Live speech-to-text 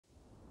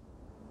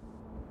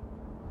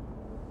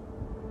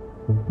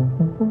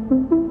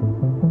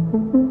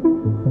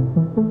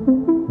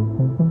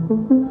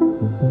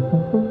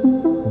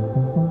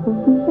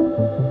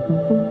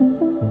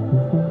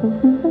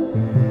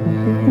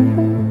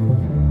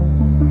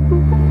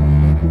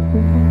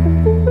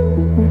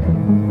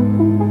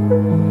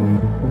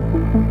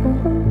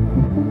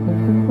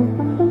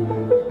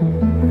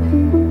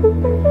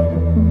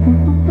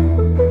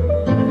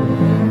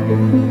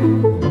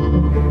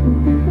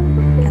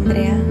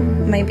Andrea,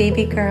 my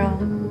baby girl,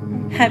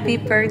 happy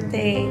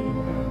birthday.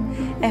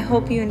 I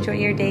hope you enjoy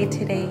your day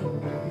today.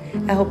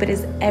 I hope it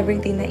is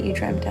everything that you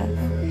dreamt of.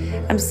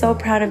 I'm so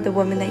proud of the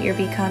woman that you're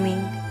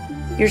becoming.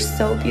 You're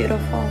so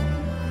beautiful,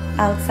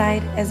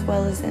 outside as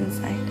well as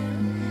inside.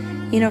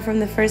 You know, from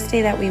the first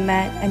day that we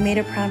met, I made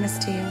a promise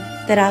to you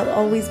that I'll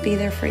always be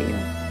there for you.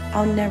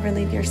 I'll never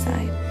leave your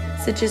side.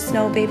 So just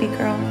know, baby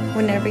girl,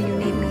 whenever you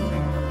need me,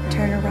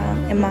 turn around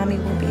and mommy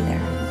will be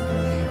there.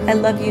 I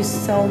love you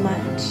so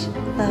much.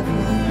 Love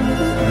you.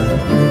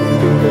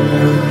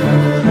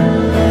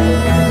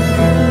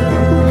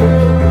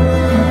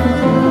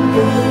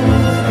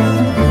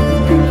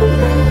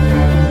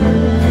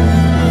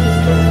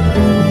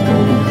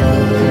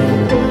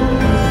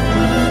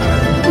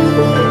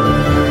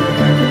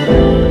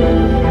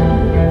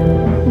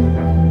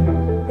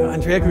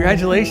 Andrea,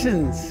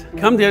 congratulations.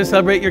 Come there to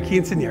celebrate your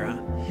quinceanera.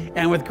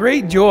 And with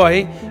great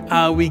joy,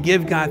 we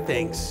give God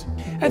thanks.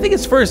 I think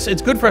it's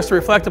good for us to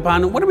reflect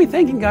upon what are we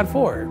thanking God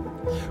for?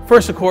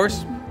 First, of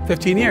course,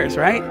 15 years,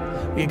 right?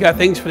 We give God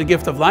thanks for the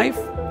gift of life,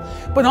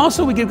 but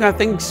also we give God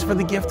thanks for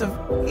the gift of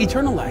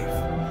eternal life.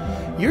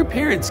 Your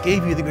parents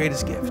gave you the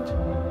greatest gift.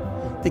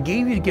 They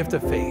gave you the gift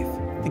of faith,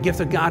 the gift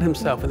of God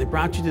himself, and they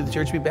brought you to the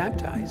church to be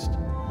baptized.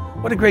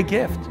 What a great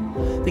gift.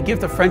 The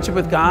gift of friendship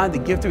with God, the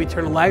gift of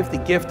eternal life, the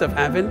gift of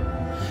heaven.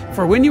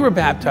 For when you were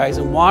baptized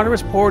and water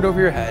was poured over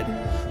your head,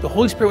 the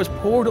Holy Spirit was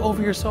poured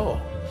over your soul.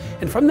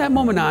 And from that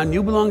moment on,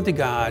 you belong to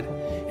God,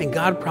 and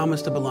God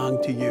promised to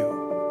belong to you.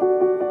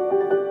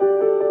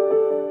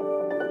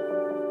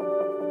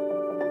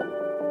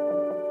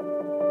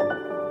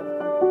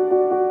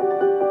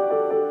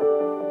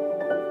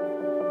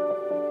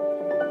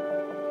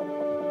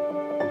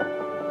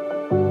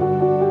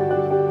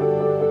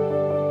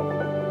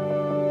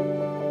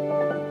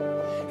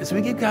 And so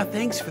we give God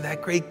thanks for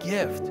that great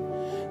gift,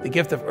 the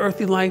gift of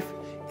earthly life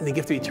and the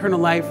gift of eternal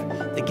life,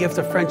 the gift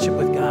of friendship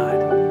with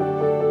God.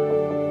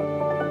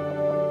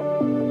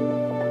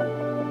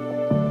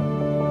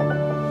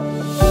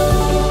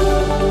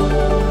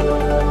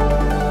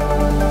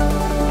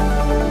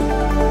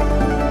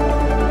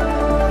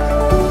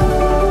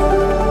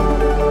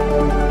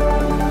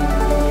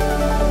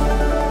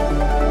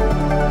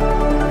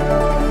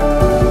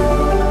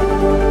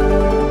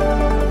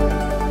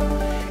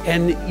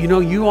 And you know,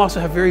 you also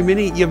have you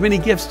have many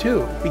gifts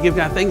too. We give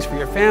God thanks for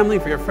your family,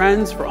 for your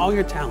friends, for all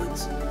your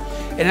talents.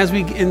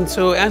 And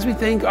so as we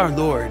thank our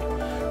Lord,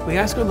 we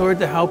ask our Lord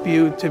to help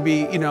you to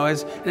be,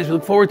 as we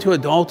look forward to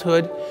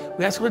adulthood,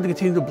 we ask our Lord to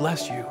continue to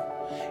bless you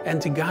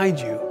and to guide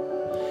you,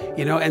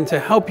 and to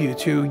help you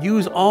to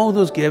use all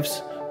those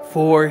gifts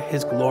for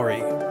his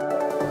glory.